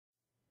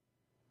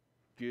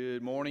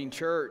Good morning,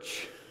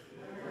 church.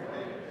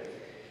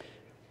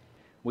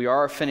 We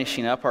are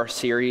finishing up our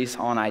series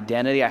on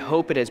identity. I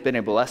hope it has been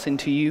a blessing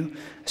to you.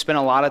 I spent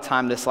a lot of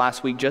time this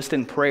last week just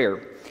in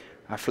prayer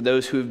for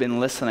those who have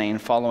been listening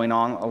and following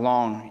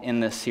along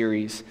in this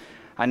series.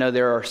 I know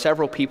there are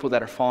several people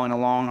that are following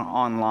along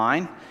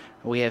online.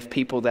 We have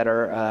people that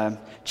are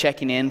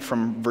checking in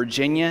from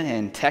Virginia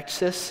and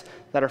Texas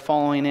that are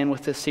following in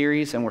with this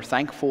series, and we're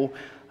thankful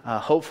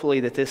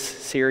hopefully that this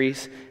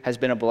series has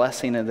been a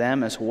blessing to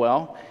them as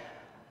well.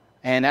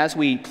 And as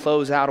we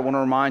close out, I want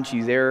to remind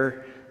you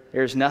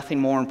there's nothing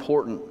more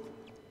important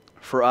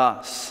for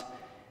us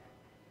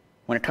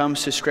when it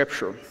comes to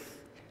Scripture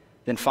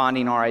than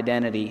finding our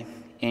identity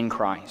in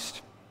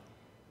Christ.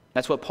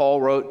 That's what Paul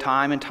wrote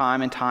time and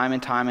time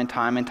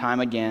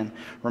again,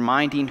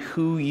 reminding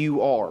who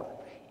you are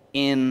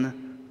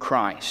in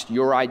Christ.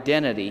 Your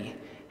identity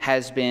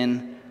has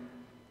been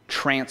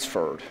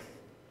transferred.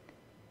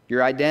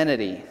 Your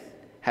identity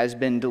has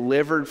been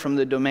delivered from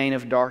the domain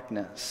of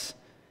darkness.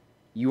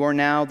 You are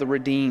now the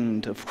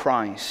redeemed of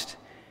Christ,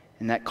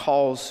 and that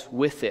calls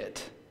with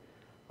it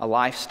a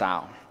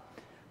lifestyle.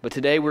 But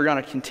today we're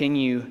going to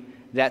continue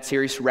that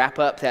series, wrap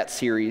up that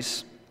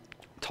series,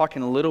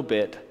 talking a little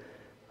bit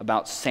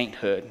about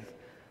sainthood.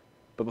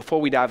 But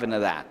before we dive into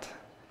that,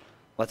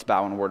 let's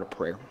bow in a word of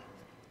prayer.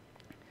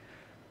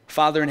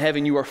 Father in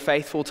heaven, you are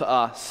faithful to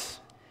us.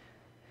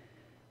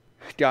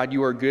 God,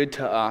 you are good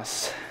to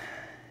us.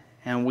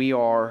 And we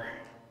are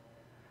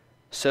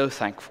so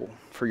thankful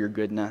for your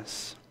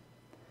goodness.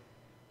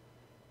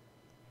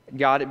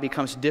 God, it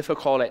becomes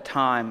difficult at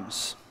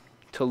times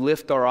to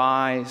lift our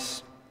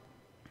eyes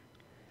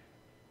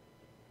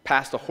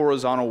past the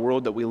horizontal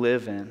world that we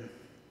live in,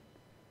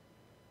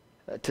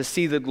 to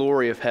see the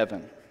glory of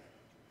heaven.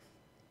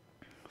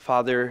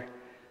 Father,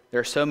 there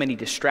are so many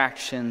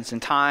distractions,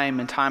 and time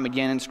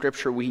again in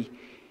Scripture we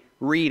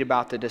read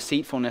about the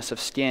deceitfulness of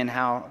sin,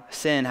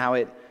 how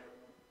it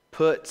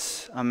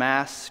puts a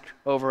mask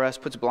over us,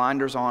 puts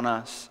blinders on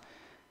us.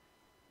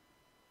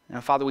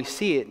 And Father, we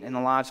see it in the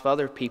lives of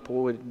other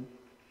people.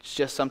 It's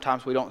just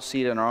sometimes we don't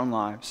see it in our own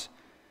lives.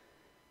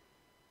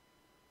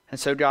 And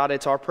so, God,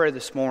 it's our prayer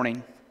this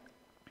morning,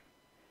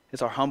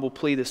 it's our humble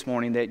plea this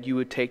morning that you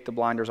would take the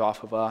blinders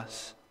off of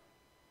us.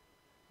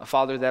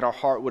 Father, that our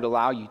heart would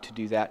allow you to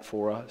do that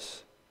for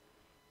us.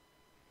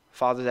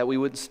 Father, that we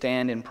wouldn't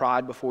stand in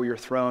pride before your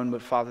throne,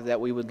 but Father, that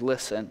we would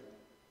listen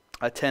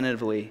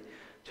attentively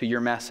to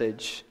your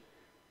message.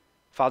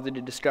 Father,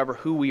 to discover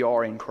who we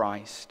are in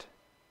Christ.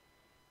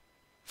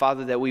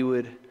 Father, that we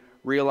would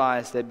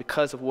realize that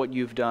because of what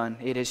you've done,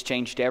 it has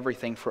changed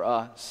everything for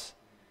us.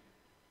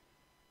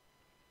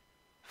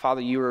 Father,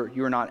 you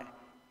are not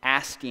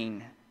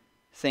asking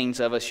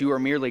things of us. You are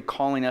merely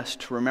calling us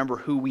to remember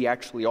who we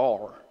actually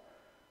are.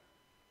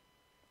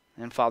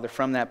 And Father,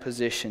 from that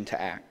position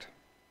to act.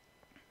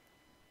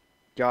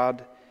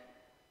 God,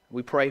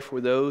 we pray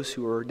for those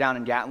who are down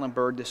in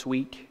Gatlinburg this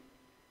week.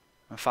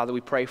 Father,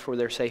 we pray for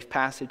their safe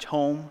passage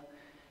home.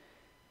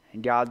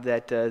 And God,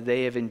 that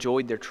they have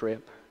enjoyed their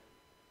trip.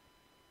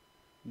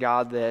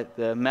 God, that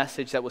the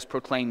message that was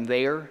proclaimed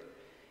there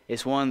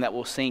is one that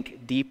will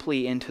sink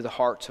deeply into the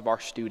hearts of our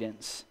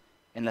students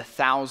and the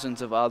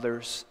thousands of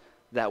others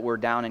that were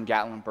down in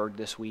Gatlinburg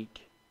this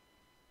week.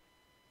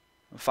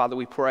 Father,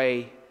 we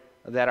pray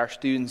that our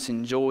students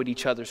enjoyed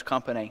each other's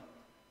company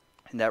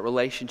and that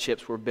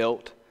relationships were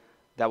built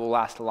that will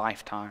last a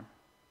lifetime.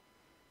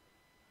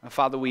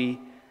 Father, we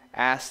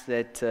ask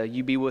that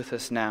you be with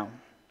us now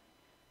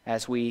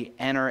as we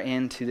enter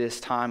into this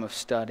time of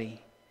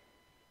study.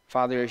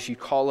 Father, as you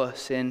call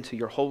us into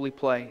your holy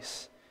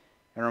place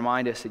and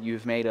remind us that you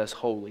have made us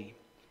holy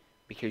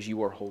because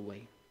you are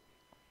holy.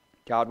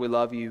 God, we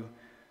love you.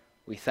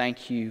 We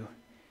thank you.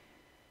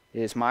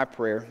 It is my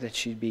prayer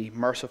that you'd be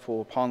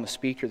merciful upon the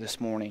speaker this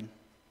morning,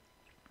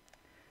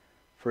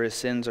 for his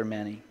sins are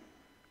many.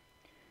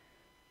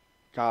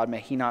 God, may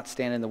he not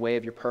stand in the way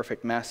of your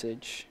perfect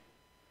message.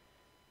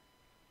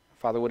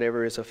 Father,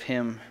 whatever is of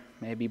him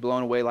may be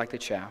blown away like the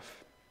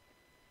chaff.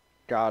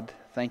 God,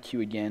 thank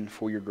you again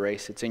for your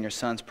grace. It's in your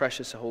Son's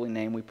precious and holy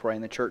name we pray,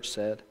 and the church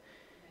said,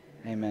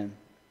 Amen.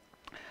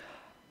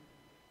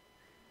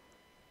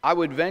 I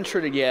would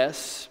venture to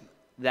guess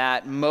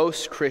that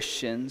most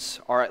Christians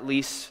are at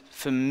least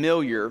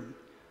familiar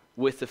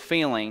with the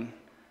feeling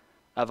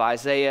of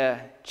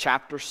Isaiah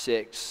chapter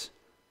 6,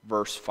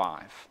 verse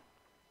 5.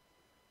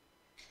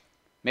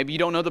 Maybe you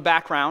don't know the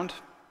background.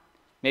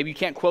 Maybe you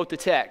can't quote the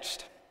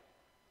text.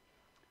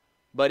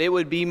 But it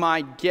would be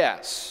my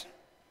guess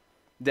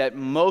that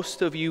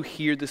most of you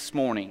here this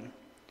morning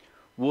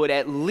would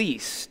at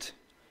least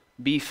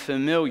be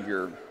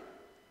familiar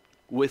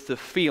with the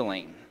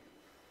feeling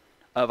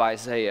of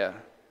Isaiah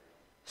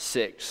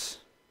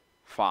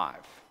 6:5.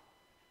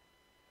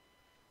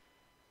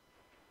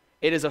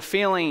 It is a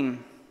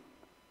feeling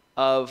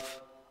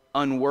of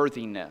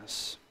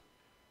unworthiness.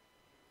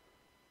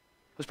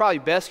 It was probably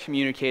best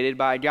communicated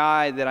by a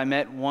guy that I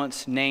met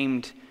once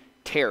named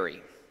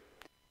Terry.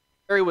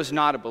 Terry was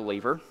not a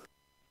believer.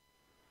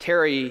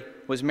 Terry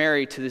was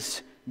married to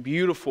this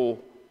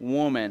beautiful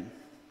woman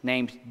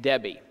named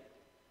Debbie.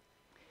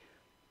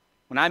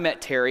 When I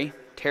met Terry,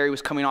 Terry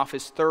was coming off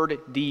his third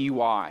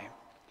DUI.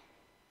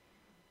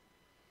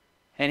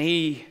 And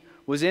he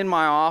was in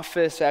my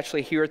office,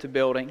 actually here at the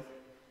building.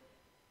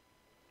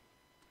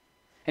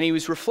 And he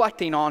was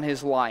reflecting on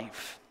his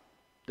life,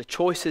 the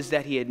choices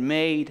that he had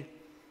made,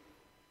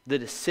 the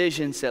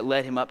decisions that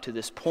led him up to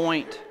this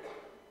point.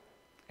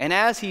 And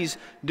as he's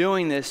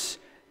doing this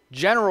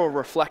general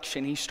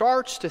reflection, he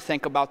starts to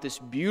think about this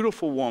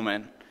beautiful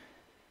woman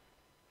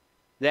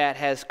that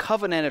has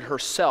covenanted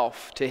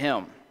herself to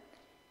him.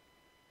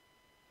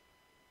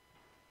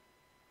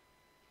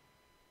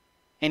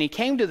 And he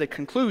came to the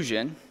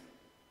conclusion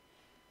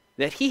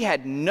that he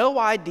had no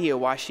idea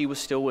why she was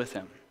still with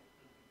him.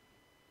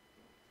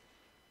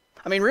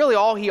 I mean, really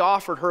all he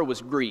offered her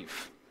was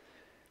grief.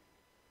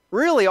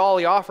 Really all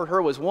he offered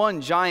her was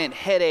one giant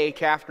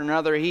headache after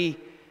another. He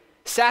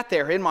sat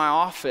there in my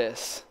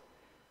office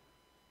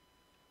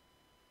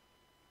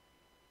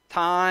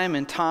time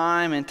and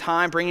time and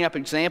time, bringing up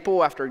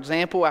example after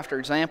example after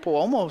example,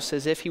 almost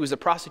as if he was a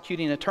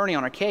prosecuting attorney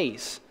on a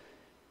case.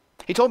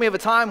 He told me of a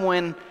time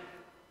when,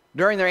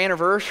 during their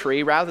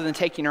anniversary, rather than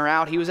taking her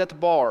out, he was at the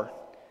bar.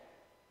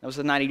 That was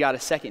the night he got a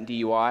second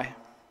DUI.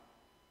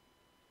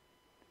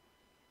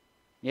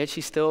 Yet she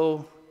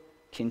still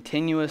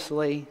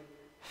continuously,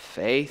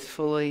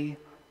 faithfully,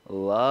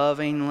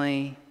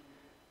 lovingly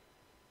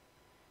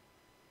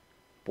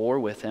bore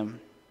with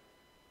him.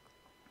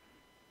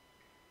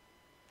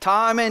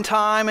 Time and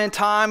time and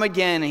time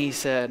again, he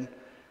said,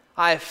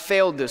 I have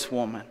failed this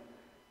woman.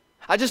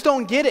 I just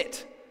don't get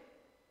it.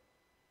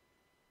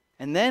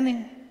 And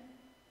then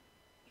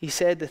he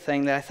said the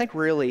thing that I think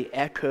really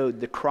echoed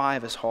the cry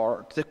of his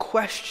heart, the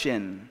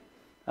question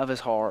of his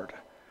heart.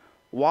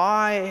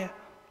 Why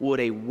would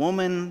a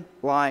woman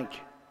like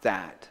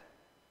that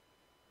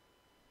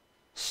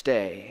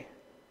stay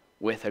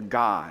with a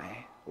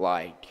guy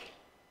like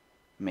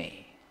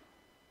me?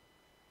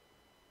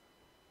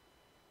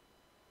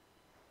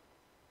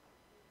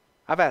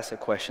 I've asked a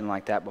question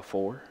like that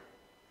before.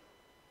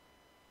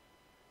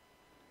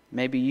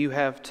 Maybe you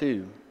have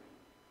too.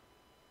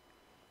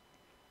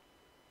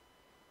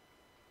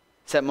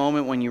 It's that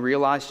moment when you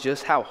realize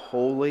just how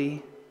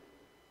holy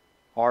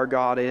our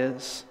God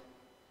is,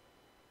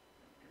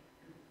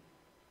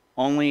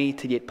 only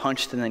to get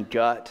punched in the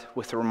gut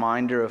with a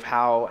reminder of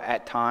how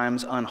at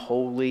times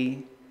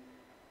unholy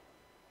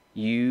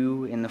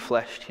you in the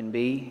flesh can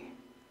be.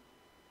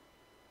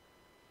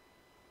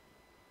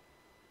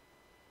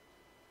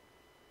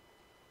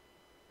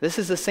 This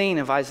is the scene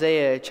of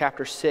Isaiah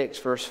chapter 6,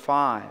 verse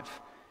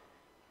 5.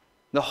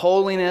 The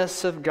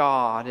holiness of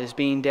God is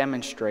being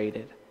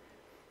demonstrated.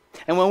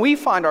 And when we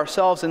find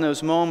ourselves in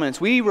those moments,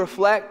 we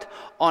reflect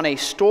on a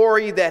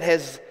story that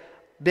has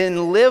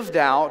been lived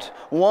out,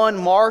 one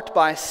marked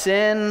by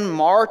sin,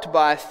 marked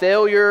by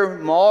failure,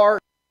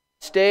 marked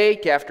by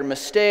mistake after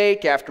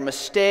mistake after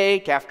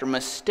mistake after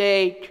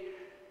mistake.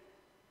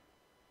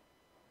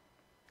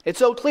 It's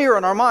so clear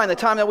in our mind the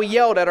time that we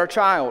yelled at our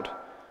child.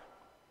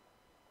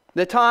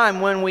 The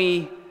time when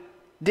we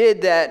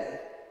did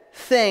that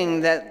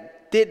thing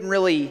that didn't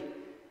really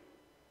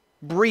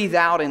breathe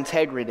out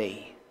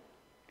integrity.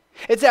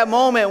 It's that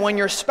moment when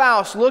your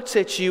spouse looks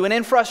at you and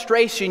in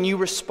frustration you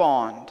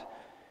respond.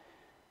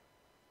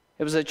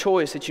 It was a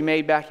choice that you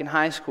made back in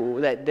high school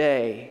that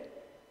day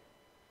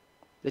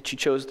that you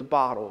chose the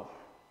bottle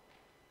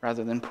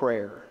rather than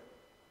prayer.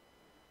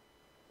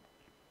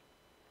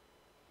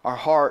 Our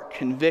heart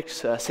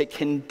convicts us, it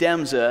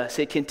condemns us,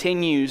 it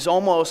continues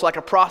almost like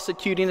a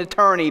prosecuting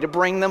attorney to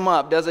bring them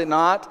up, does it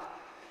not?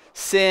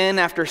 Sin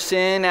after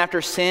sin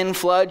after sin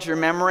floods your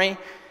memory,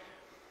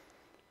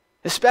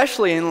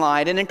 especially in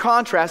light and in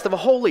contrast of a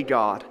holy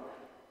God.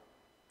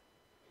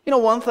 You know,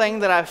 one thing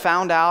that I've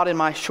found out in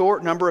my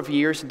short number of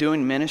years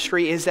doing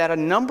ministry is that a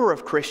number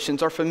of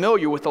Christians are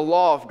familiar with the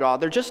law of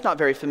God. They're just not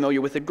very familiar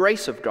with the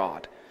grace of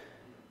God.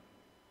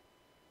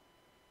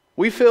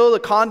 We feel the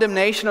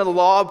condemnation of the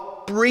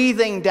law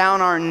breathing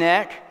down our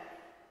neck,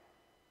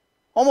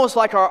 almost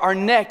like our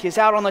neck is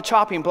out on the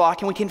chopping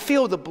block and we can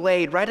feel the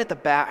blade right at the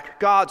back,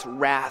 God's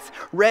wrath,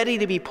 ready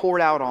to be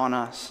poured out on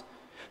us.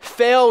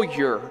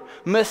 Failure,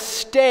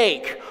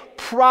 mistake,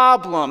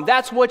 problem,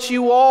 that's what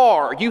you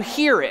are. You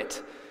hear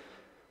it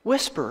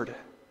whispered.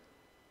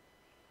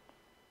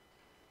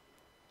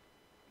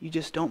 You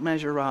just don't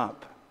measure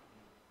up.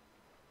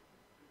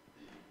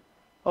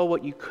 Oh,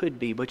 what you could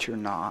be, but you're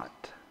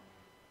not.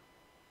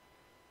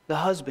 The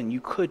husband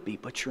you could be,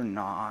 but you're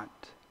not.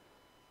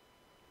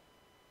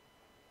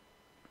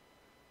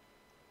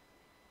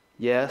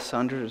 Yes,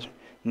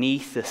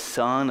 underneath the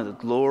sun of the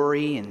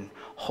glory and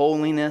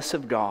holiness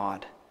of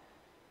God,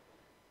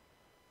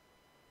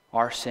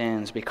 our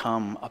sins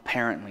become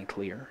apparently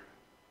clear.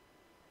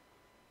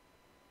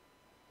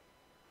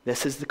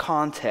 This is the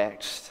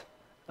context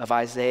of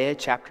Isaiah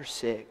chapter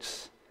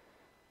 6,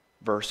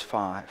 verse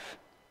 5.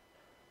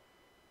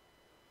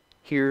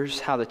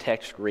 Here's how the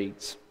text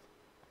reads.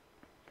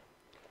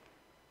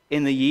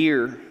 In the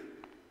year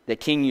that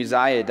King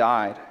Uzziah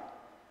died,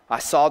 I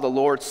saw the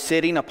Lord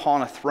sitting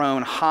upon a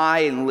throne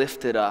high and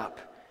lifted up,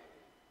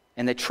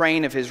 and the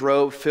train of his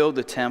robe filled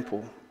the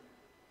temple.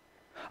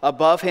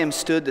 Above him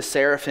stood the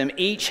seraphim.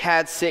 Each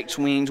had 6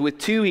 wings. With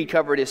 2 he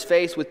covered his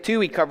face, with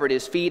 2 he covered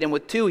his feet, and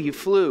with 2 he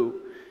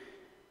flew.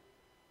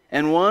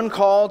 And one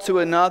called to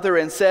another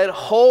and said,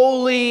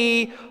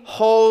 Holy,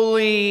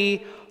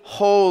 holy,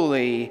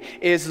 holy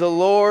is the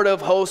Lord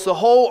of hosts. The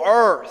whole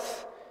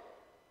earth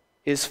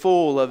is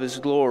full of his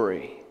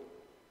glory.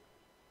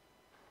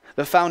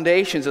 The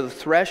foundations of the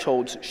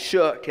thresholds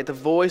shook at the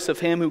voice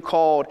of him who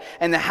called,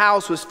 and the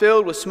house was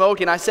filled with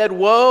smoke. And I said,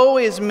 Woe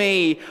is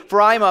me,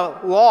 for I am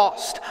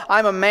lost. I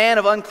am a man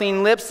of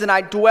unclean lips, and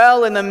I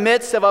dwell in the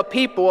midst of a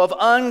people of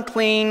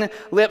unclean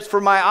lips. For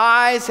my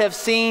eyes have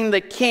seen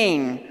the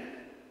King,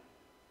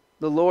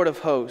 the Lord of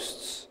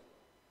hosts.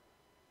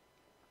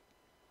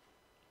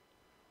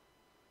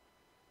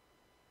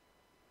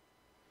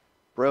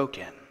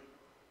 Broken.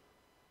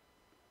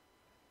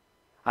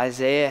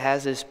 Isaiah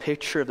has this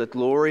picture of the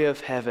glory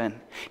of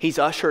heaven. He's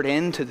ushered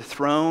into the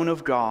throne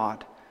of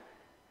God.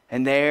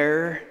 And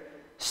there,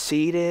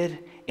 seated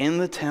in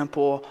the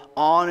temple,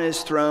 on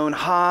his throne,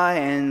 high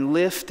and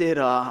lifted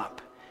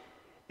up,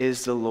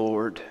 is the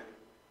Lord,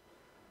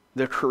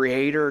 the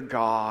Creator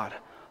God,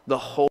 the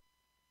Holy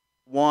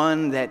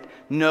One that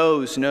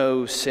knows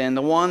no sin,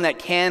 the one that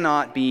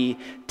cannot be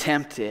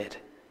tempted,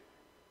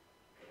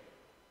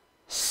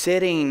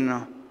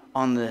 sitting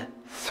on the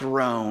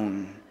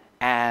throne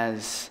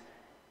as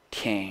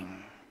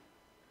King.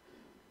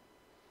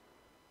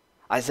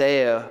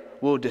 Isaiah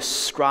will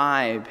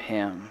describe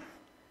him,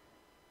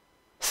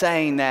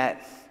 saying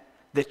that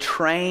the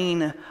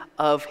train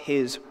of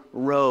his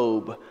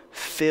robe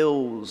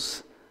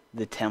fills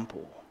the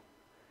temple.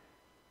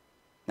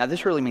 Now,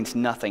 this really means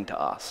nothing to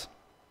us,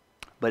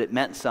 but it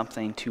meant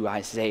something to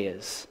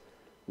Isaiah's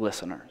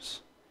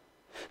listeners.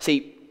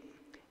 See,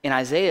 in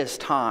Isaiah's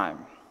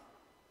time,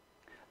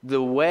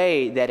 the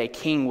way that a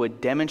king would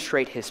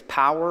demonstrate his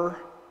power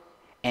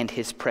and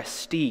his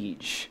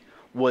prestige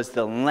was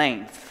the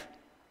length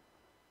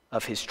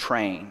of his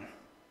train,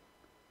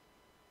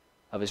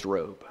 of his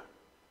robe.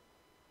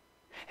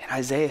 And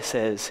Isaiah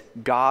says,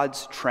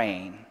 God's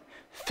train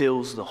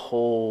fills the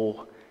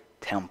whole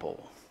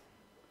temple.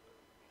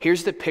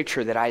 Here's the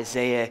picture that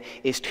Isaiah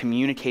is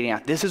communicating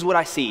out. This is what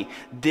I see.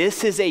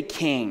 This is a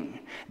king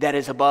that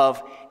is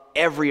above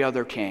every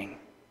other king.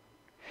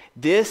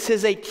 This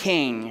is a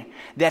king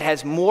that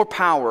has more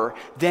power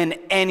than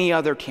any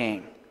other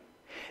king.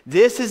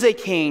 This is a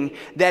king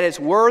that is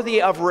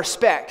worthy of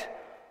respect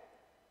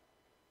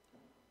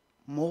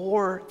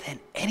more than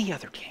any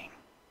other king.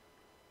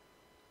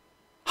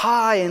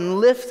 High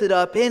and lifted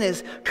up in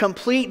his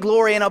complete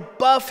glory, and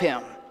above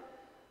him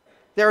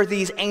there are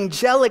these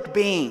angelic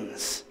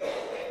beings.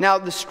 Now,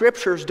 the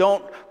scriptures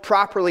don't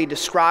properly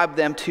describe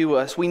them to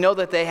us. We know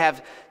that they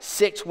have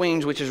 6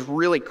 wings, which is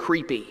really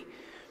creepy.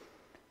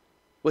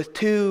 With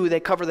 2, they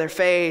cover their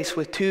face.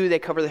 With 2, they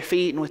cover their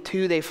feet. And with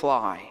 2, they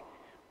fly.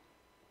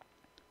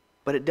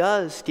 But it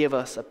does give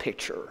us a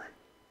picture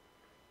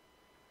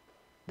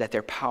that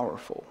they're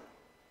powerful.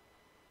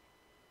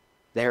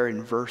 There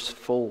in verse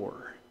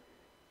 4,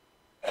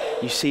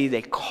 you see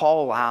they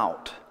call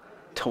out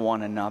to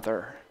one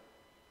another.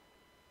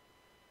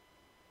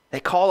 They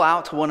call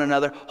out to one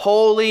another,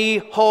 Holy,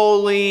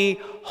 holy,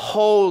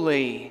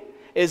 holy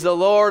is the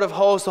Lord of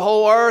hosts. The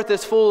whole earth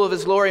is full of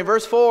his glory. In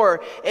verse 4,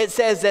 it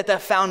says that the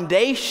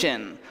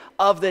foundation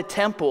of the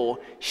temple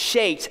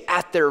shakes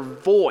at their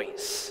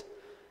voice.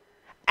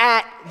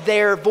 At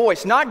their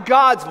voice. Not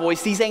God's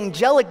voice, these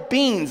angelic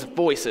beings'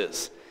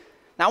 voices.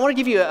 Now I want to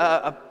give you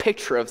a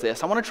picture of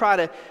this. I want to try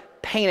to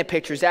paint a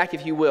picture. Zach,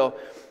 if you will.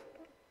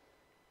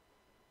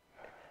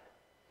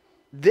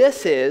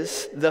 This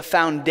is the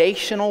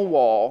foundational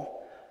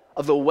wall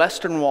of the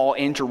Western Wall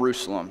in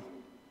Jerusalem.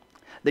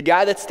 The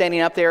guy that's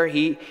standing up there,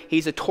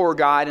 he's a tour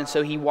guide, and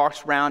so he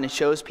walks around and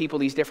shows people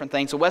these different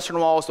things. The Western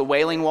Wall is the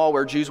Wailing Wall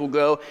where Jews will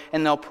go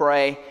and they'll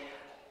pray.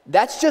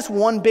 That's just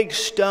one big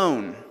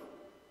stone.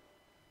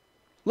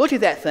 Look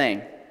at that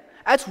thing.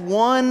 That's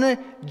one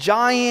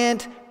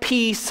giant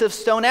piece of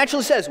stone. It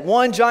actually says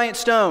one giant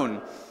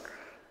stone.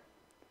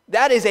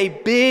 That is a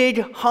big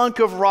hunk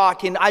of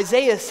rock. And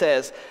Isaiah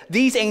says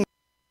these angelic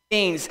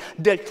beings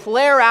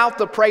declare out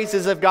the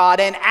praises of God,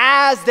 and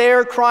as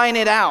they're crying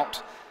it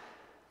out,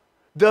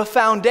 the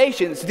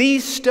foundations,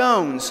 these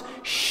stones,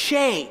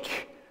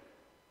 shake.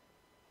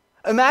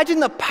 Imagine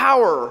the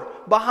power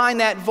behind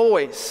that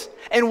voice.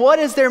 And what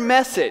is their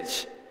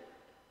message?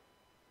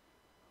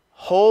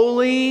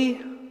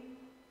 Holy,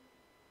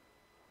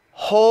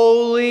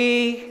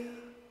 holy,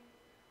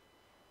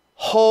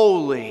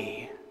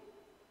 holy.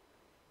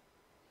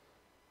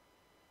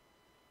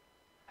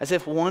 As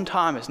if one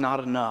time is not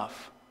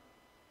enough.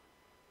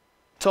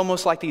 It's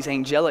almost like these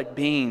angelic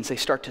beings, they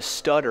start to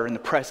stutter in the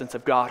presence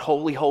of God.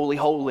 Holy, holy,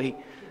 holy.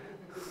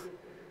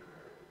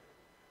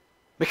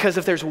 Because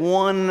if there's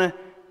one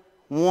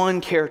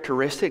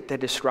characteristic that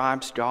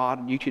describes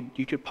God, you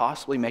could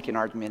possibly make an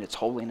argument it's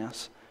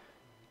holiness.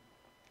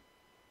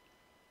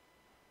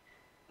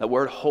 The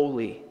word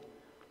holy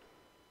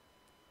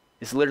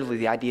is literally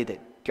the idea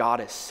that God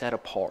is set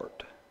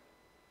apart.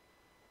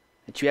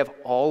 That you have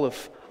all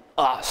of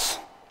us.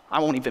 I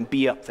won't even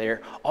be up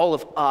there. All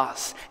of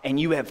us, and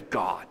you have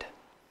God.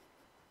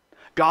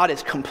 God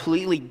is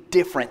completely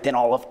different than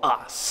all of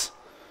us.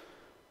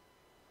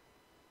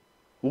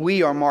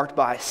 We are marked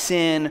by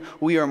sin.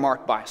 We are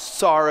marked by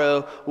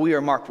sorrow. We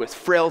are marked with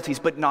frailties,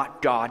 but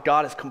not God.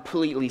 God is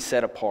completely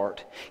set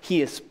apart.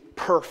 He is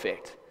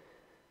perfect.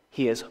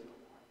 He is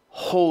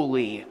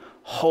holy,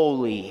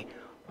 holy,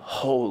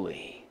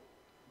 holy.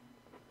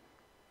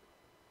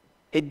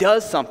 It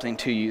does something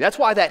to you. That's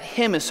why that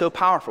hymn is so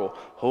powerful.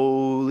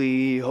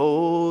 Holy,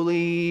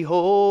 holy,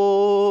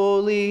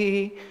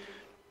 holy.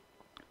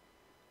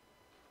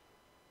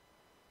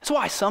 That's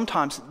why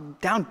sometimes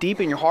down deep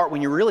in your heart,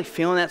 when you're really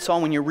feeling that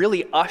song, when you're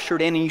really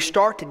ushered in and you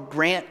start to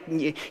grant,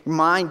 your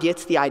mind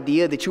gets the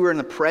idea that you are in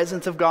the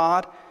presence of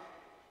God,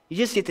 you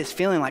just get this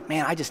feeling like,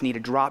 man, I just need a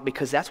drop,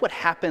 because that's what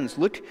happens.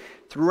 Look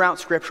throughout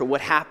Scripture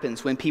what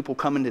happens when people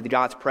come into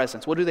God's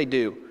presence. What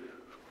do?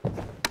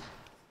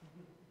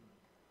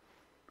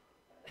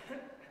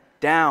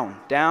 Down,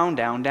 down,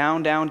 down,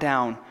 down, down,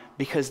 down,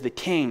 because the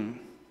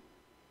King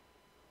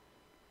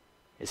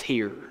is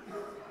here.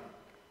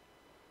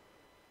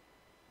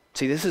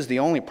 See, this is the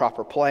only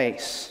proper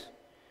place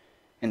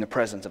in the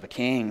presence of a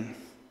king.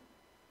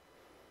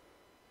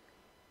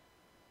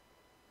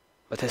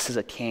 But this is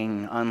a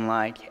king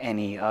unlike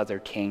any other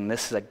king.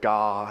 This is a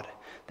God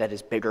that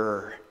is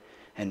bigger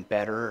and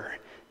better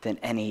than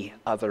any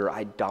other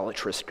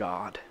idolatrous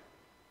god.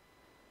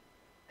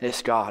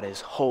 This God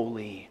is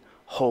holy,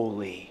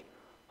 holy,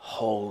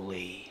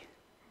 holy.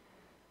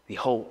 The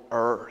whole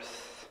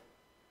earth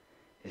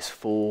is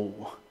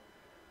full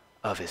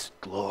of his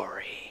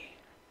glory.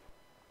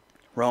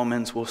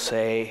 Romans will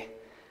say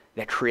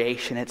that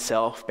creation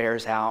itself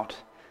bears out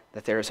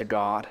that there is a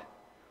God.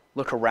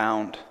 Look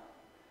around.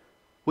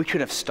 We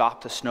could have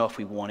stopped the snow if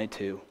we wanted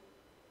to.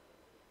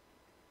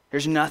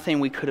 There's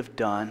nothing we could have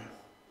done.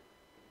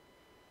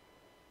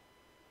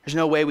 There's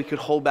no way we could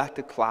hold back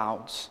the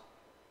clouds.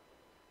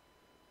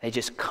 They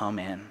just come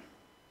in.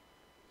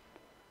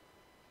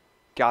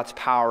 God's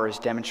power is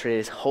demonstrated.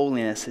 His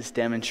holiness is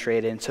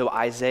demonstrated. And so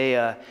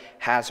Isaiah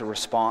has a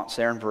response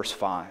there in verse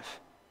 5.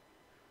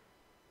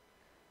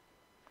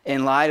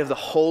 In light of the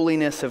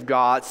holiness of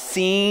God,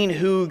 seeing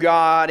who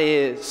God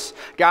is.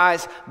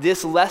 Guys,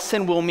 this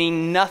lesson will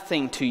mean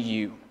nothing to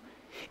you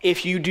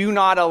if you do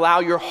not allow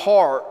your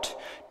heart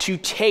to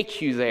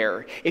take you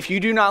there. If you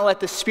do not let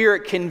the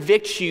Spirit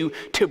convict you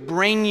to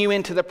bring you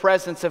into the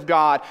presence of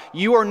God.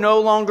 You are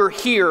no longer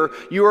here.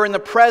 You are in the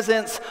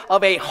presence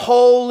of a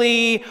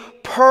holy,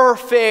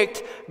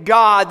 perfect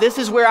God. This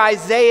is where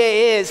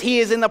Isaiah is. He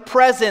is in the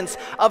presence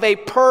of a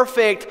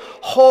perfect,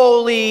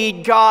 holy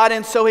God.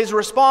 And so his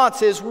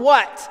response is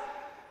what?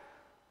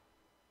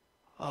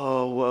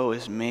 Oh, woe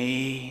is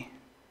me.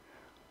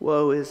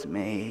 Woe is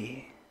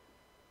me.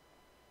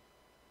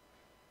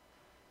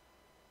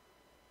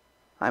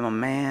 I'm a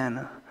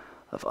man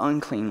of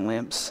unclean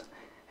lips,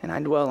 and I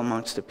dwell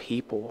amongst a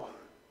people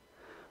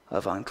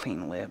of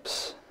unclean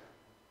lips.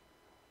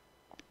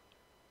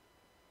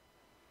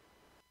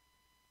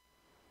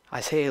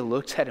 Isaiah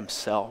looks at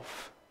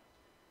himself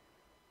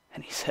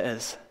and he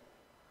says,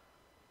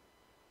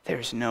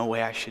 there's no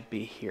way I should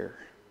be here.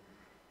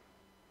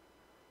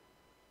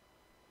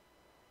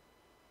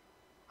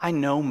 I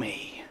know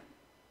me.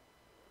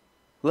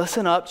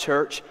 Listen up,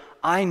 church.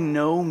 I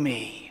know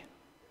me.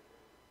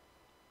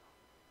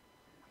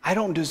 I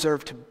don't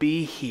deserve to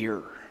be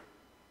here.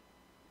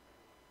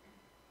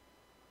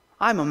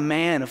 I'm a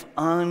man of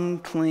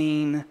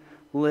unclean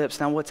lips.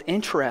 Now, what's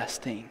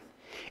interesting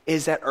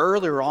is that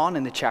earlier on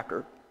in the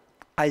chapter,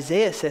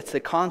 Isaiah sets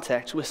the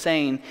context with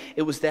saying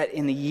it was that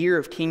in the year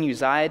of King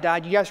Uzziah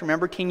died. You guys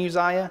remember King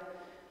Uzziah?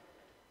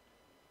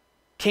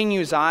 King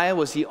Uzziah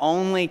was the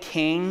only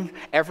king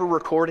ever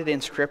recorded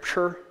in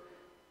Scripture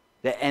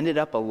that ended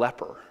up a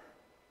leper.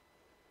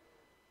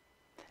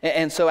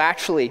 And so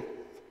actually,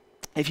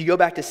 if you go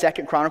back to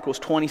 2 Chronicles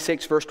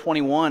 26, verse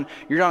 21,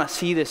 you're going to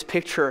see this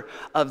picture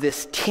of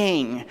this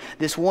king,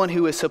 this one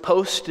who is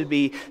supposed to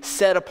be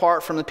set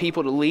apart from the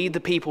people to lead the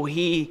people.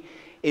 He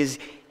is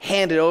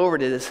handed over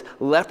to this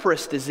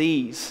leprous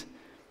disease.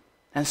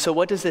 And so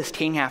what does this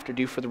king have to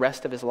do for the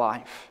rest of his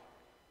life?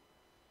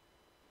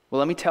 Well,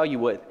 let me tell you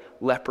what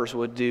lepers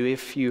would do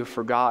if you've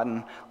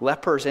forgotten.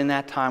 Lepers in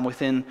that time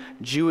within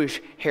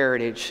Jewish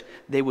heritage,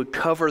 they would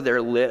cover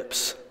their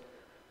lips.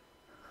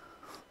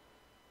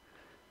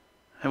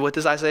 And what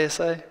does Isaiah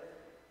say?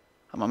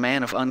 I'm a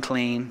man of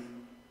unclean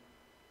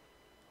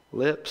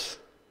lips.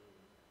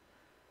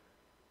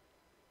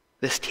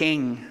 This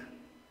king,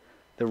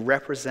 the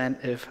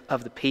representative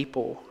of the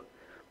people,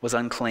 was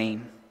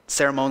unclean.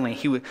 Ceremonially,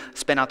 he would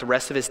spend out the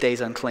rest of his days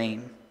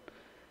unclean.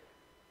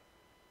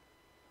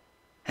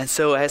 And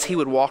so as he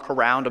would walk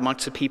around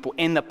amongst the people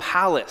in the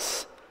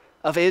palace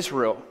of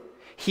Israel,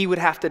 he would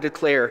have to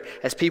declare,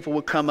 as people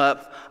would come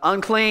up,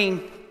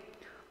 unclean,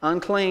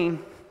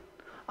 unclean,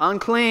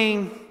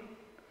 unclean.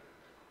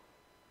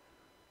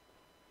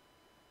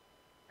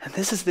 And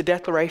this is the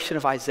declaration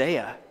of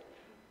Isaiah.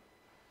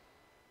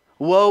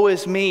 Woe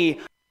is me,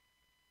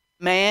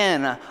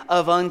 man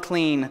of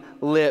unclean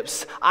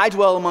lips. I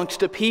dwell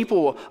amongst a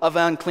people of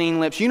unclean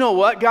lips. You know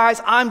what,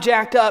 guys? I'm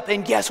jacked up,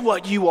 and guess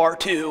what? You are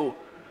too.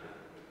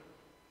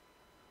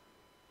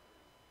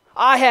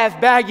 I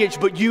have baggage,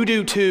 but you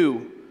do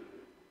too.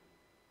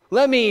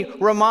 Let me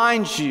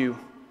remind you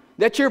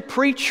that your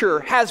preacher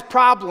has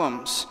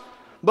problems.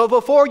 But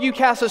before you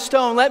cast a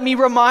stone, let me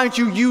remind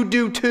you, you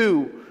do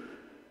too.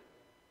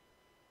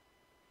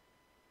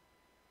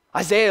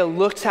 Isaiah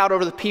looks out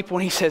over the people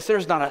and he says,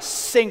 there's not a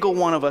single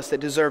one of us that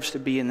deserves to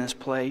be in this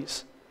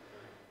place.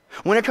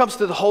 When it comes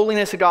to the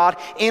holiness of God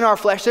in our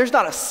flesh, there's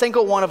not a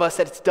single one of us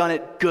that's done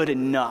it good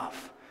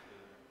enough.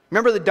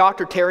 Remember the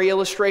Dr. Terry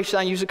illustration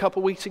I used a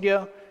couple weeks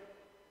ago?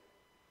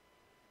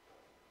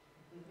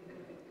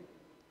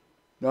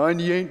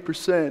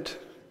 98%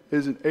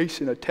 isn't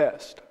acing a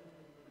test.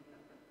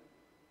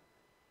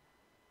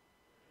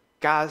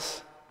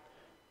 Guys,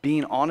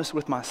 being honest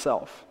with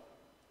myself,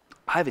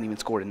 I haven't even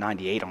scored a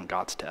 98 on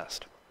God's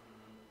test.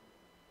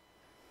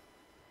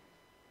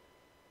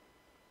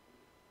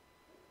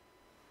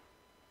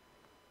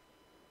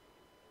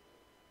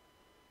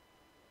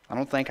 I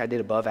don't think I did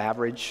above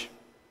average.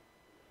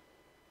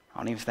 I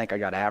don't even think I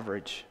got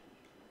average.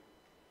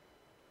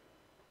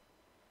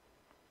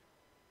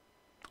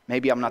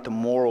 Maybe I'm not the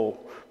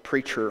moral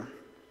preacher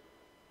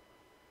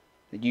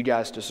that you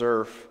guys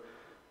deserve.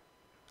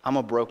 I'm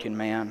a broken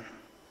man.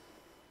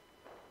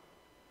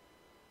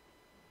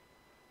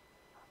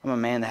 I'm a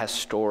man that has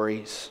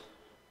stories.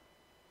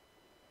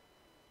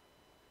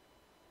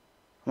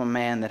 I'm a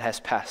man that has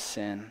past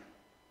sin.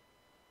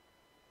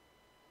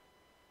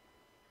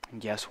 And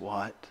guess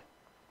what?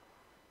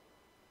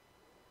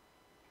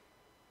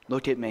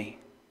 Look at me.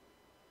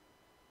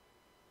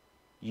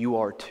 You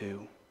are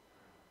too.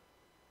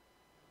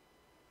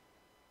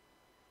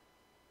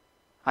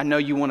 I know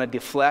you want to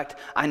deflect.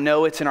 I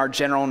know it's in our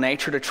general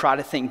nature to try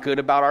to think good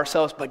about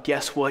ourselves, but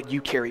guess what?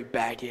 You carry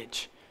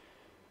baggage.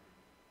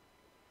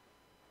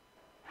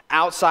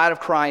 Outside of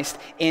Christ,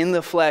 in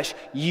the flesh,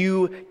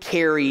 you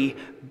carry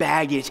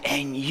baggage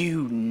and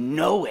you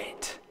know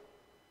it.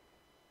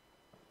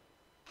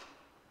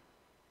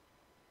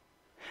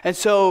 And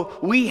so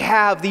we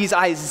have these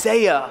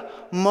Isaiah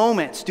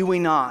moments, do we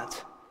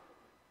not?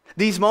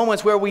 These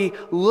moments where we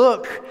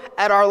look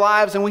at our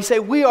lives and we say,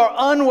 we are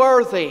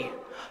unworthy.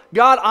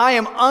 God, I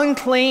am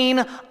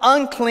unclean,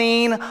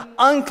 unclean,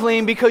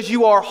 unclean because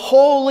you are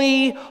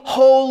holy,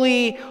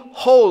 holy,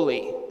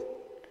 holy.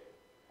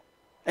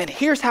 And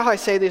here's how I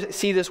see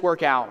this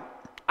work out.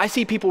 I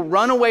see people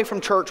run away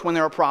from church when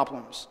there are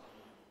problems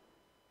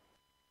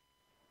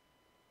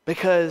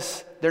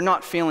because they're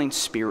not feeling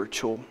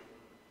spiritual,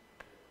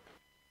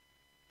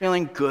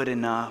 feeling good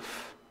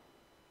enough.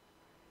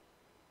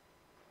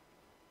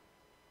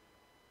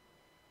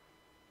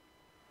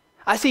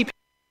 I see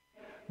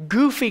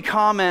goofy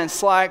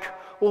comments like,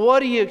 well,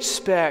 what do you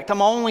expect?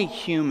 I'm only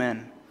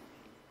human.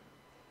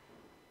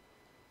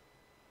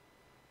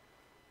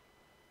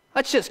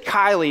 That's just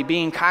Kylie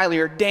being Kylie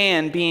or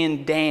Dan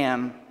being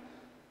Dan.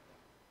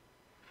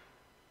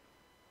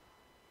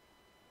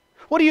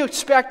 What do you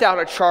expect out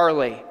of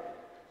Charlie?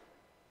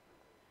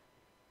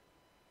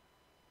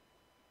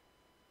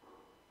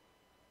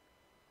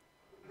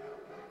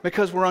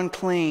 Because we're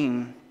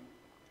unclean.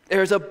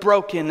 There's a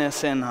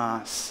brokenness in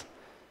us.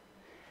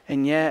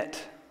 And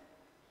yet,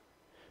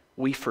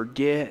 we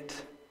forget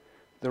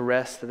the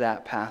rest of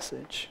that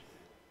passage.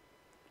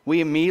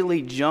 We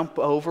immediately jump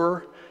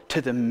over to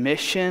the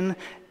mission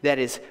that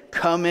is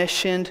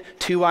commissioned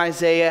to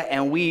Isaiah,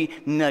 and we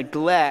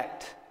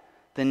neglect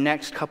the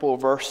next couple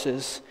of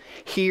verses.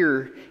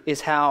 Here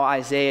is how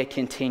Isaiah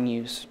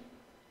continues.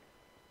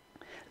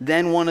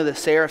 Then one of the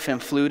seraphim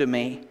flew to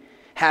me,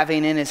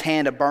 having in his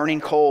hand a burning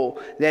coal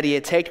that he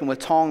had taken with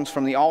tongs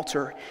from the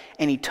altar,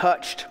 and he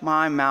touched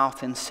my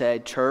mouth and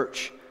said,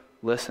 church,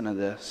 listen to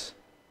this.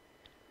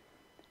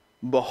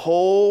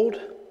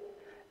 Behold,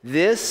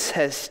 this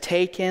has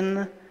touched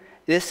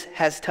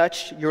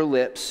your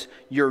lips.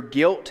 Your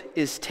guilt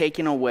is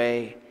taken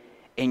away,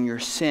 and your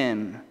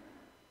sin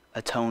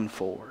atoned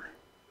for.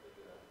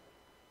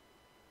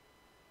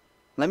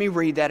 Let me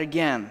read that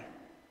again.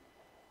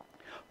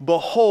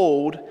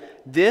 Behold,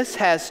 this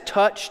has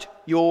touched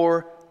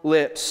your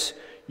lips.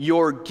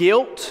 Your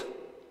guilt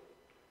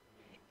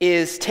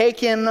is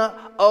taken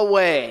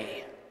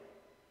away,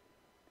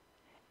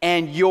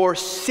 and your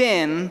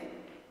sin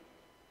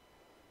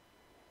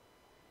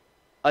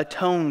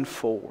atoned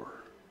for.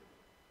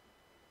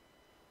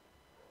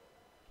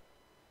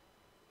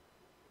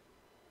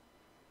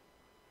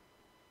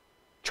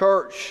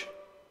 Church,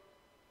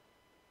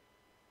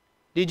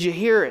 did you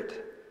hear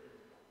it?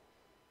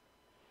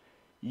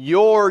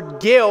 Your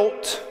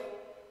guilt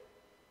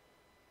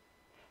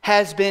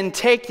has been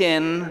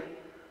taken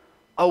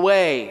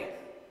away.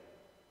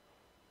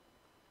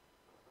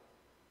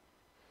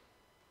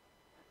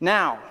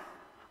 Now,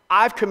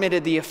 I've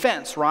committed the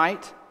offense,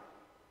 right?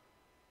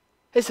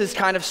 This is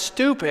kind of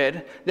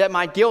stupid that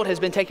my guilt has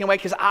been taken away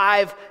because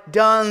I've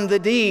done the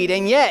deed.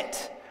 And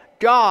yet,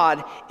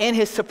 God, in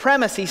His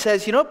supremacy,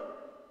 says, you know,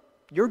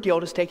 your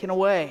guilt is taken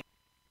away.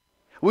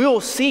 We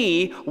will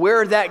see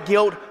where that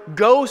guilt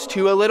goes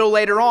to a little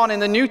later on in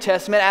the New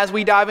Testament as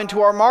we dive into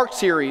our Mark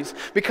series.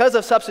 Because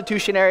of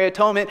substitutionary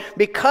atonement,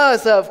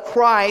 because of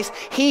Christ,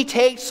 He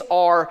takes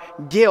our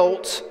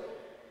guilt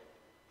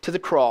to the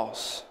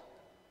cross.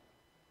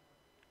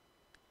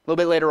 A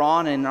little bit later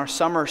on in our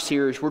summer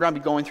series, we're going to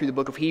be going through the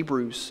book of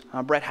Hebrews.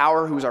 Brett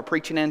Hauer, who's our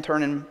preaching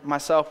intern, and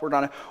myself, we're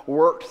going to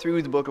work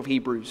through the book of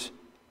Hebrews.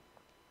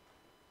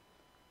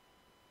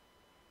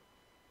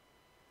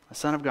 The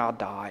Son of God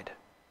died.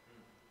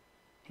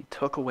 He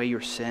took away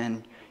your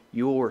sin.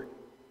 Your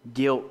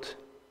guilt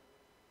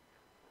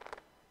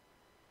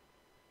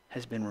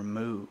has been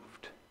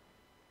removed.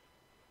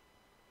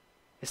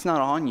 It's not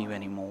on you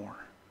anymore.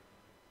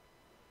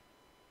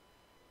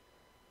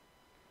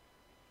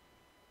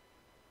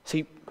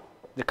 See,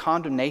 the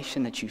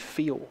condemnation that you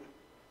feel,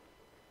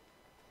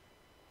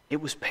 it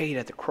was paid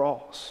at the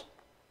cross.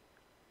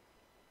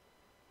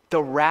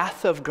 The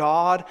wrath of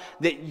God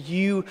that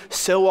you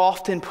so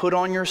often put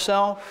on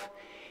yourself,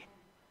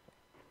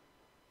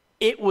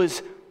 it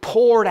was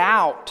poured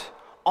out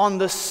on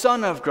the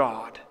Son of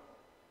God.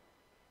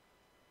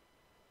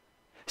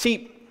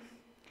 See,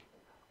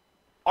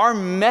 our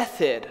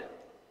method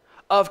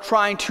of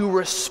trying to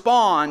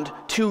respond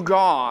to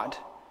God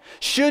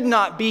should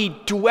not be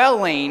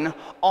dwelling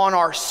on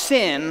our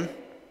sin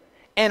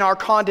and our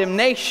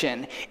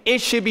condemnation. It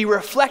should be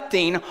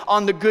reflecting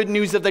on the good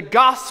news of the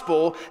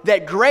gospel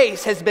that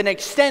grace has been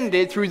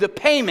extended through the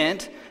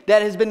payment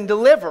that has been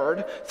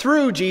delivered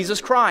through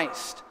Jesus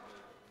Christ.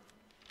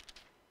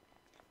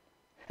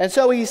 And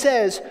so he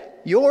says,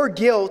 your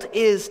guilt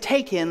is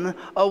taken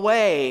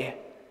away.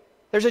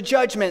 There's a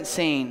judgment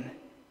scene.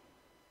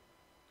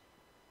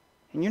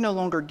 And you're no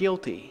longer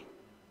guilty.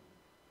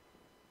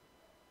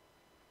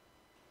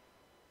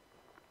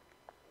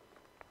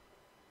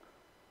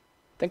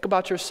 Think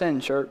about your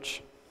sin,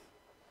 church.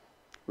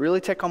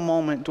 Really take a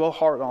moment, dwell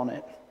hard on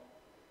it.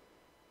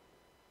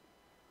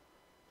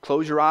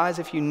 Close your eyes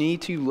if you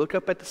need to. Look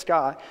up at the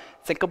sky.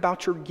 Think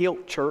about your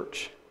guilt,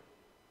 church.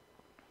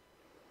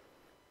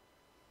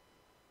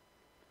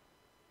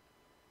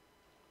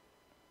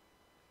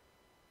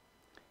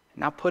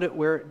 Now put it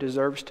where it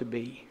deserves to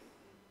be.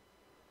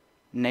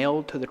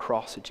 Nailed to the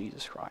cross of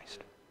Jesus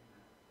Christ.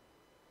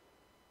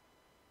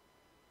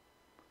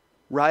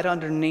 Right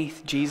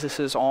underneath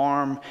Jesus'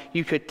 arm,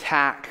 you could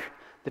tack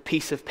the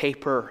piece of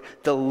paper,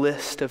 the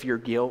list of your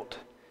guilt.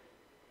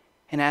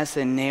 And as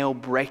the nail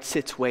breaks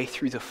its way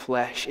through the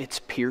flesh, it's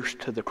pierced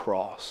to the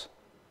cross.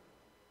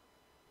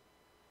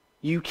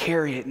 You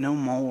carry it no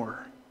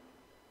more.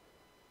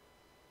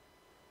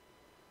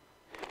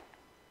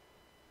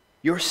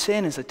 Your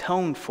sin is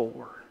atoned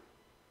for.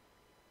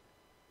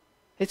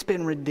 It's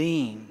been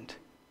redeemed.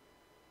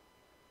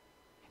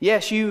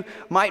 Yes, you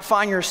might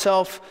find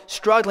yourself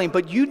struggling,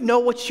 but you know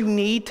what you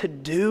need to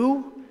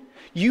do?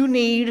 You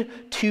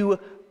need to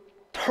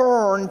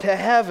turn to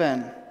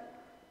heaven.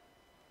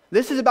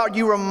 This is about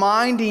you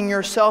reminding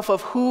yourself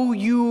of who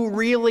you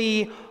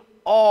really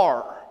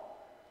are.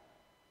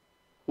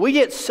 We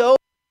get so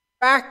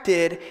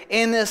distracted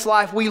in this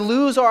life, we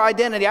lose our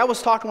identity. I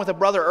was talking with a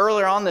brother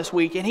earlier on this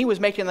week, and he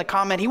was making the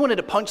comment, he wanted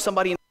to punch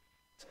somebody in the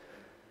face.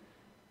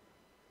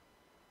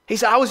 He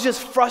said, I was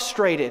just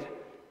frustrated.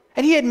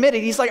 And he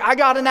admitted, he's like, I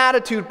got an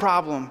attitude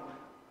problem.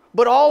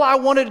 But all I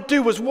wanted to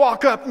do was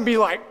walk up and be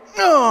like,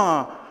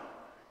 I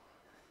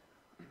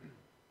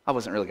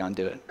wasn't really going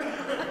to do it.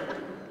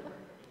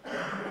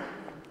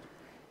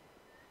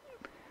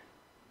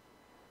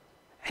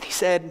 And he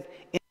said,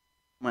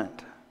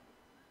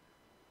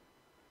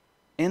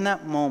 in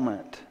that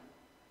moment,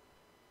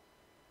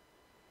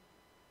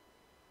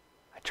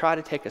 I try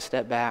to take a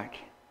step back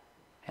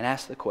and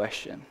ask the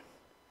question,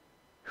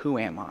 who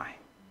am I?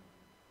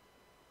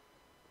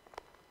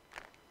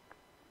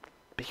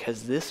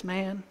 Because this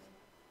man,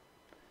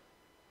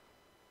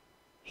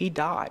 he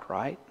died,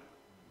 right?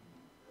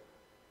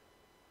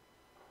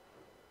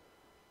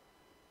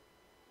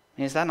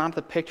 And is that not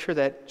the picture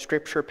that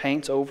Scripture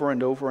paints over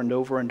and over and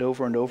over and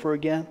over and over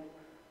again?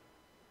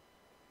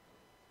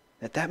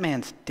 That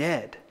man's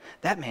dead.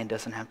 That man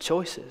doesn't have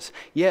choices.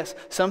 Yes,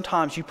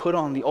 sometimes you put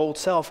on the old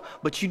self,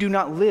 but you do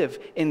not live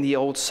in the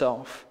old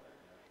self.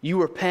 You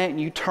repent,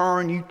 you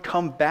turn, you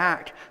come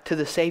back to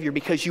the Savior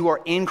because you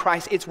are in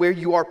Christ. It's where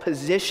you are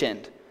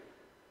positioned.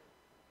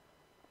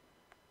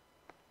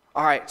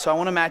 All right, so I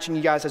want to imagine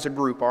you guys as a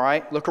group, all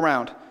right? Look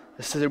around.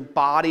 This is the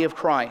body of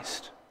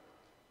Christ.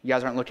 You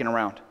guys aren't looking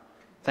around.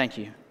 Thank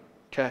you.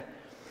 Okay.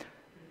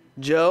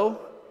 Joe,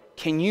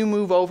 can you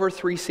move over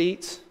 3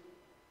 seats?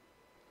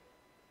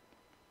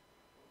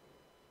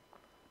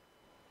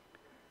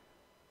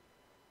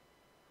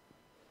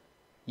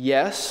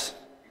 Yes,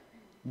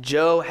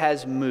 Joe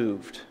has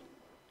moved,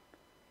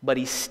 but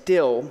he's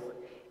still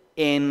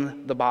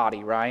in the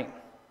body, right?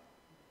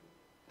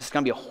 This is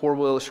going to be a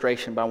horrible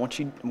illustration, but I want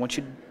you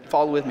to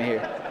follow with me here.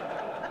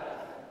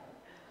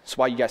 That's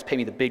why you guys pay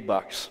me the big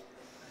bucks.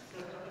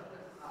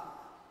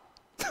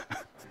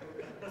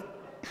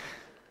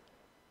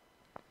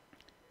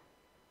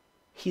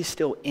 He's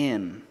still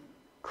in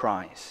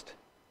Christ.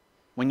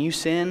 When you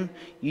sin,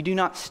 you do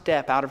not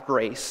step out of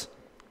grace,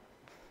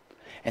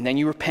 and then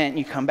you repent and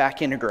you come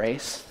back into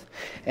grace,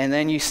 and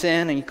then you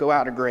sin and you go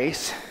out of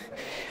grace,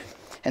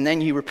 and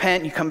then you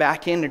repent and you come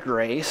back into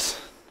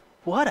grace.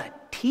 What a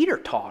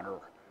teeter-totter.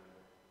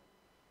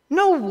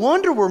 No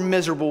wonder we're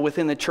miserable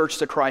within the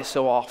church of Christ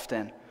so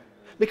often.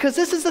 Because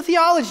this is the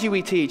theology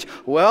we teach.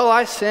 Well,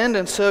 I sinned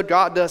and so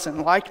God doesn't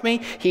like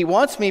me. He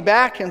wants me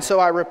back and so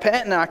I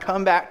repent and I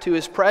come back to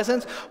His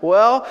presence.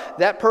 Well,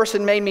 that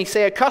person made me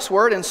say a cuss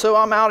word and so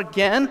I'm out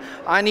again.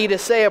 I need to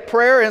say a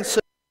prayer and so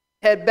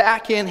I head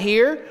back in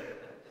here.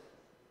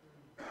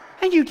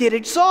 And you get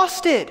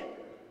exhausted.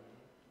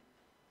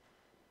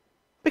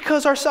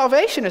 Because our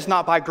salvation is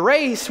not by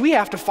grace. We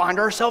have to find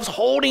ourselves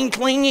holding,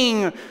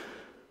 clinging.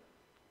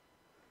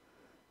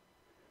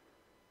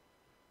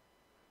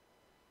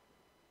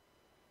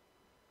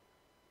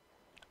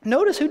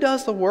 Notice who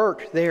does the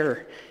work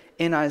there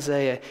in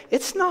Isaiah.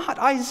 It's not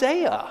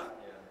Isaiah.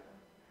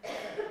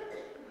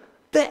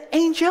 The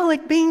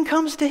angelic being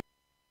comes to him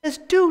and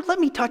says, dude, let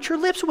me touch your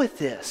lips with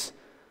this.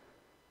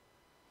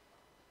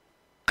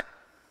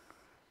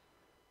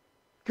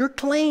 You're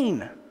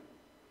clean.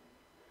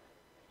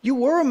 You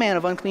were a man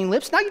of unclean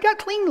lips. Now you got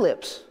clean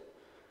lips.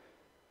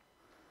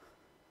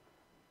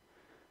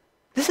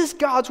 This is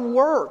God's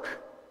work.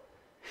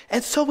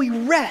 And so we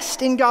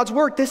rest in God's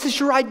work. This is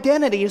your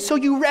identity. And so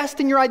you rest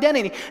in your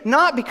identity.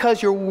 Not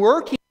because you're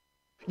working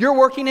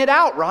it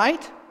out,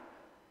 right?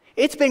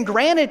 It's been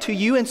granted to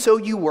you and so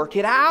you work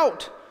it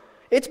out.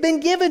 It's been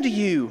given to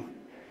you.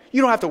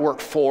 You don't have to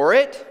work for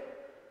it.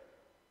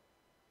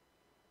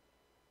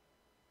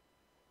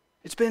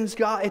 It's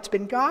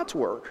been God's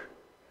work.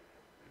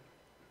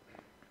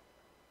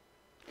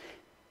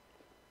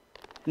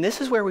 And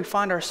this is where we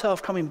find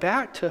ourselves coming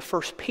back to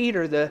 1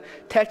 Peter, the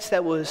text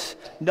that was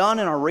done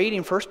in our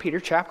reading, 1 Peter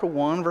chapter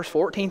 1, verse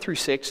 14 through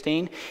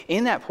 16.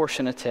 In that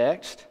portion of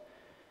text,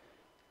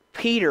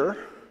 Peter,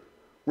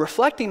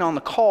 reflecting on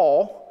the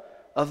call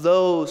of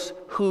those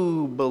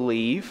who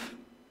believe,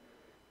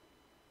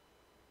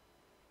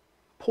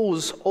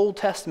 pulls Old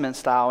Testament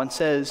style and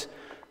says,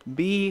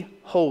 "Be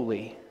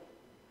holy,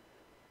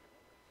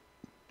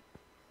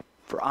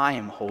 for I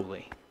am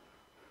holy."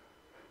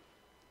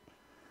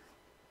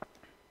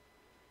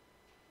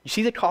 You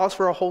see the cause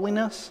for our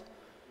holiness?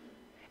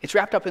 It's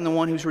wrapped up in the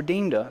one who's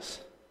redeemed us.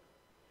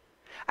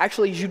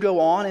 Actually, as you go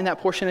on in that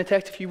portion of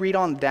text, if you read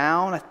on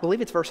down, I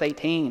believe it's verse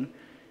 18,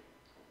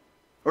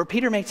 where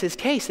Peter makes his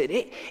case that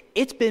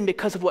it's been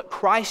because of what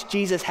Christ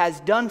Jesus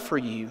has done for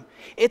you.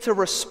 It's a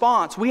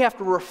response. We have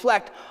to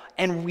reflect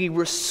and we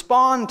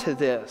respond to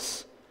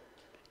this.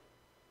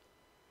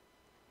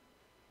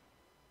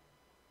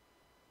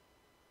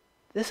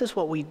 This is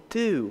what we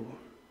do.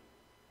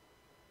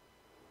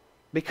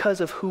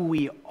 Because of who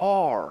we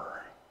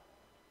are.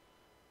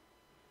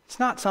 It's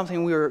not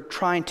something we're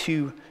trying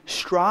to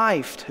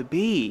strive to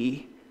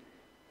be.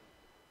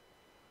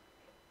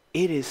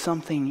 It is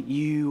something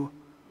you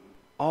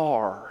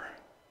are.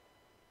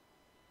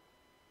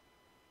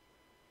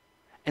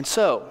 And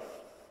so,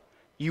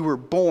 you were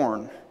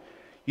born.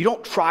 You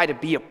don't try to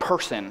be a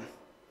person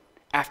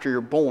after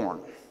you're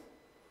born.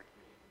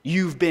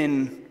 You've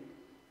been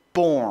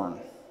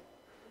born.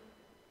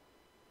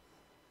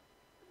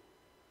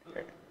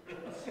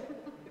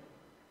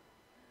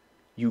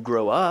 You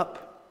grow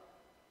up,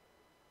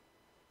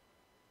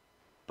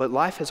 but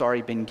life has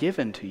already been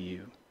given to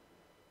you.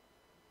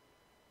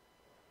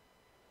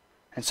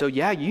 And so,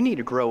 yeah, you need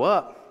to grow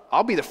up.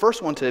 I'll be the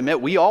first one to admit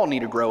we all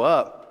need to grow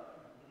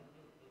up.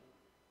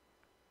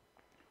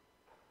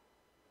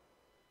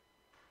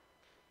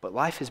 But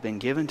life has been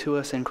given to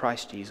us in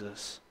Christ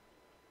Jesus.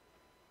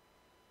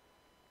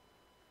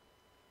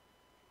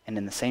 And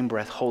in the same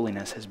breath,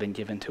 holiness has been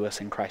given to us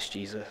in Christ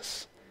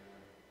Jesus.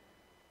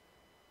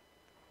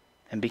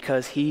 And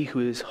because He who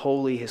is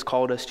holy has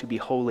called us to be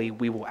holy,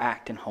 we will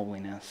act in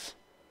holiness.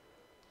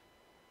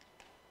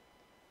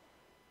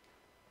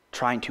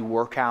 Trying to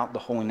work out the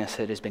holiness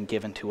that has been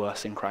given to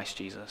us in Christ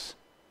Jesus.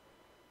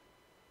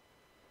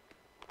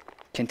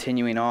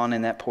 Continuing on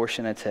in that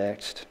portion of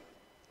text.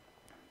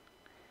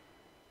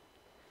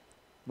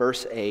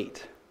 Verse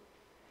 8.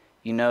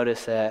 You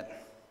notice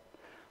that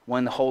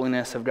when the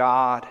holiness of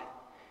God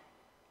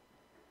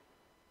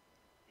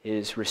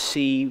is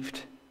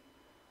received,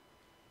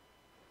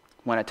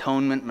 when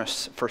atonement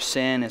for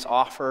sin is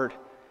offered,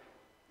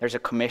 there's a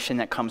commission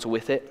that comes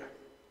with it.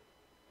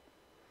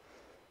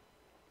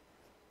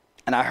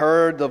 And I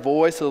heard the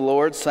voice of the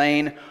Lord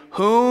saying,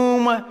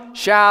 "Whom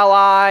shall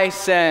I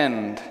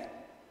send?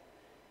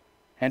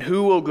 And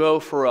who will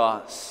go for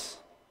us?"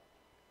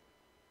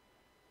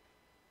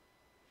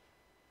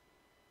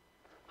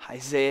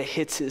 Isaiah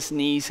hits his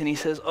knees and he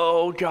says,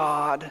 "Oh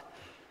God,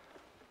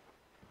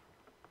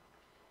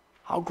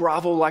 I'll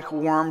grovel like a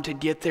worm to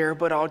get there,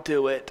 but I'll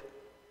do it.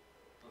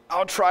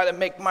 I'll try to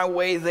make my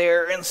way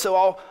there, and so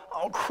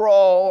I'll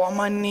crawl on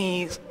my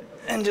knees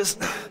and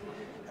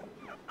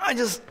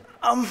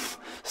I'm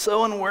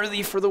so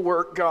unworthy for the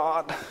work,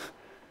 God.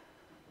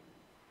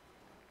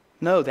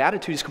 No, the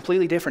attitude is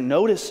completely different.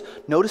 Notice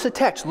the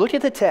text. Look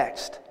at the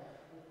text.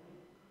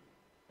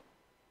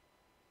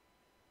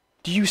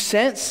 Do you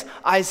sense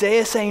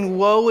Isaiah saying,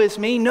 woe is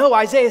me? No,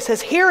 Isaiah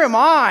says, here am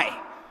I.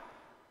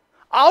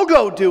 I'll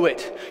go do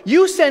it.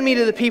 You send me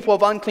to the people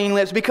of unclean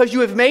lips because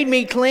you have made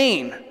me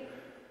clean.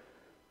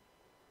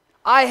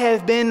 I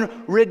have been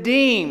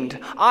redeemed.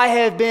 I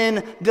have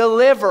been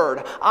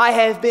delivered. I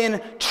have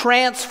been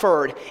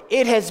transferred.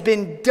 It has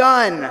been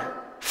done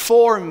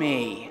for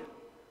me.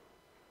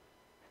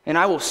 And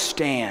I will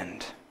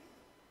stand,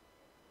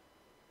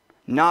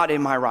 not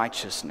in my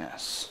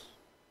righteousness,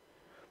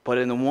 but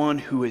in the one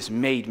who has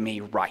made me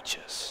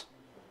righteous.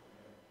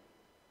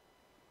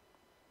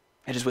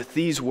 It is with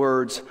these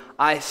words,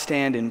 I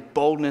stand in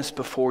boldness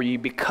before you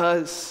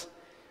because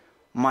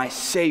my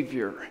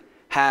Savior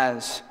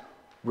has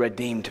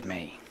redeemed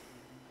me.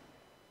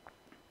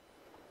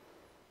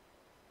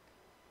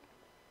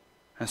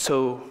 And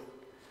so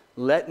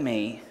let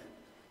me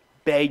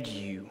beg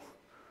you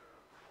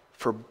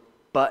for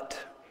but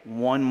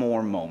one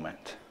more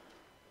moment.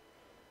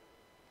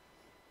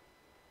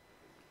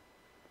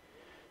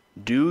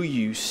 Do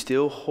you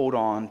still hold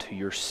on to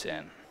your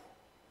sin?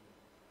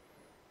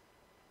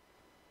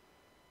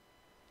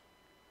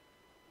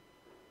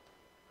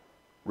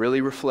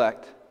 Really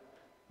reflect.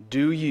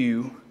 Do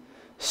you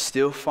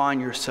still find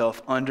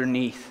yourself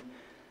underneath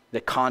the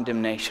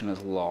condemnation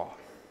of the law?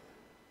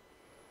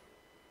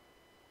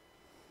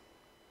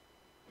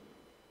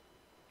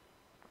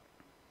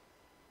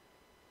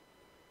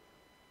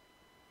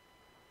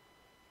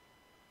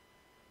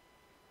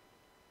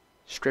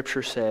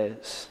 Scripture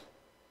says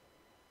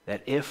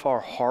that if our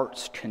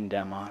hearts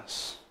condemn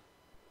us,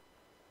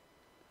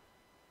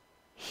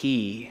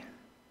 He,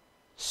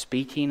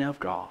 speaking of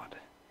God,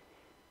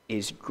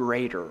 is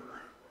greater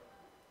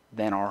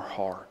than our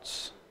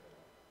hearts.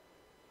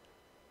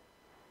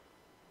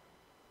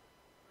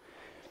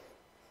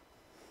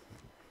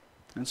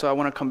 And so I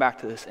want to come back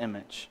to this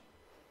image.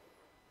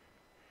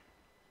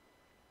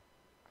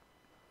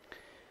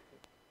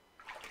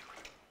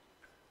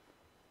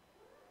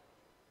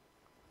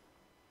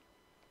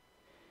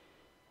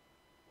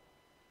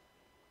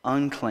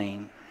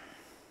 Unclean.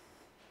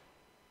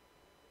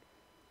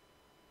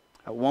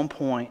 At one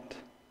point,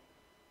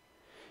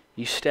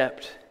 you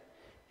stepped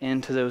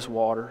into those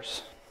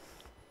waters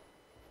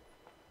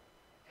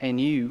and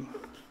you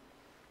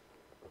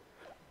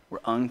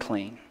were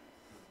unclean.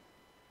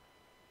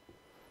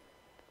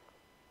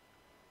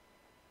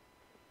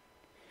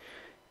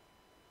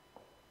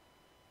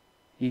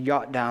 You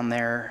got down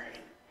there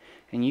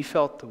and you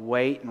felt the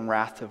weight and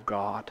wrath of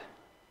God.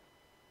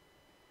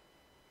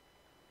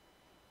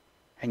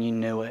 And you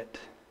knew it.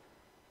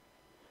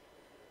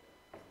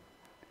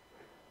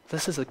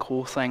 This is the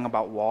cool thing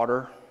about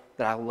water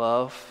that I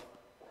love.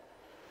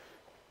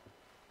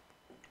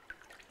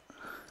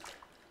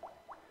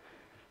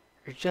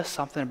 There's just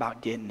something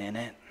about getting in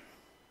it.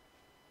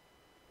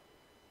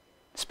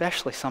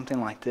 Especially something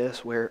like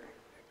this where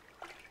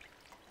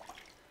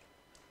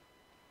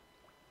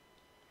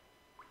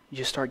you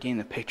just start getting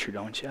the picture,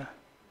 don't you?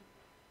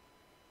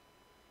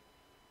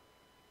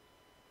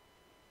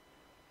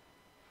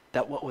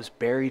 That what was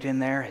buried in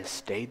there has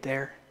stayed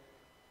there.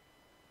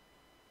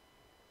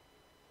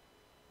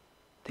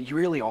 That you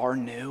really are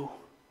new.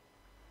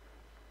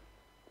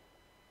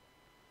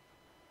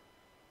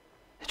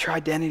 That your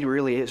identity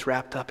really is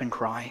wrapped up in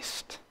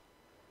Christ.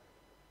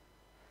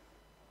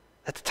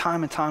 That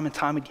time and time and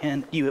time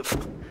again, you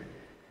have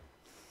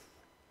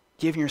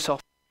given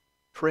yourself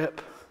a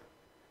trip.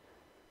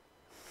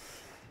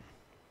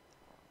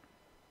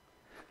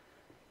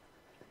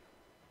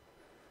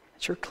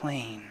 That you're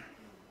clean.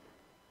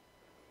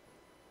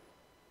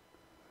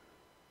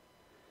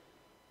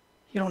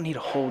 You don't need to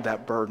hold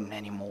that burden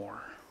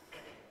anymore.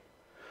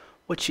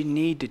 What you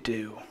need to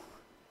do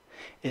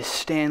is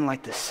stand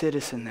like the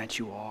citizen that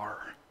you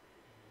are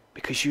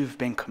because you've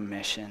been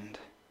commissioned.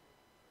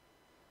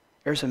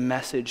 There's a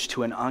message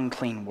to an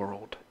unclean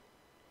world.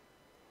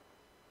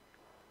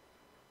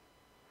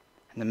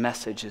 And the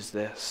message is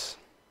this: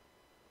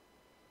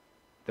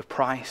 the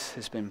price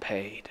has been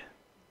paid.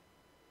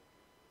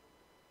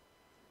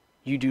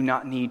 You do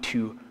not need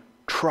to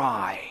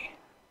try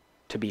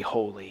to be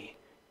holy.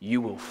 You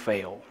will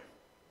fail.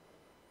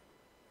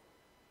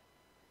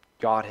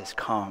 God has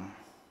come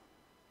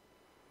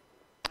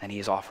and He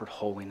has offered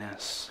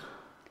holiness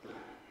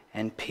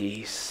and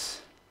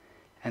peace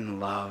and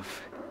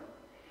love,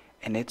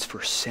 and it's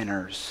for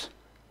sinners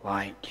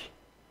like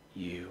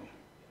you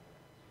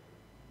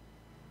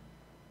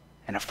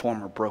and a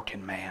former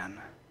broken man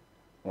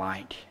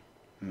like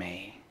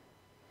me.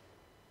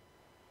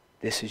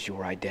 This is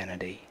your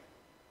identity.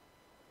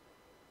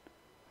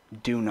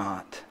 Do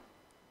not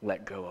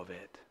let go of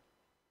it.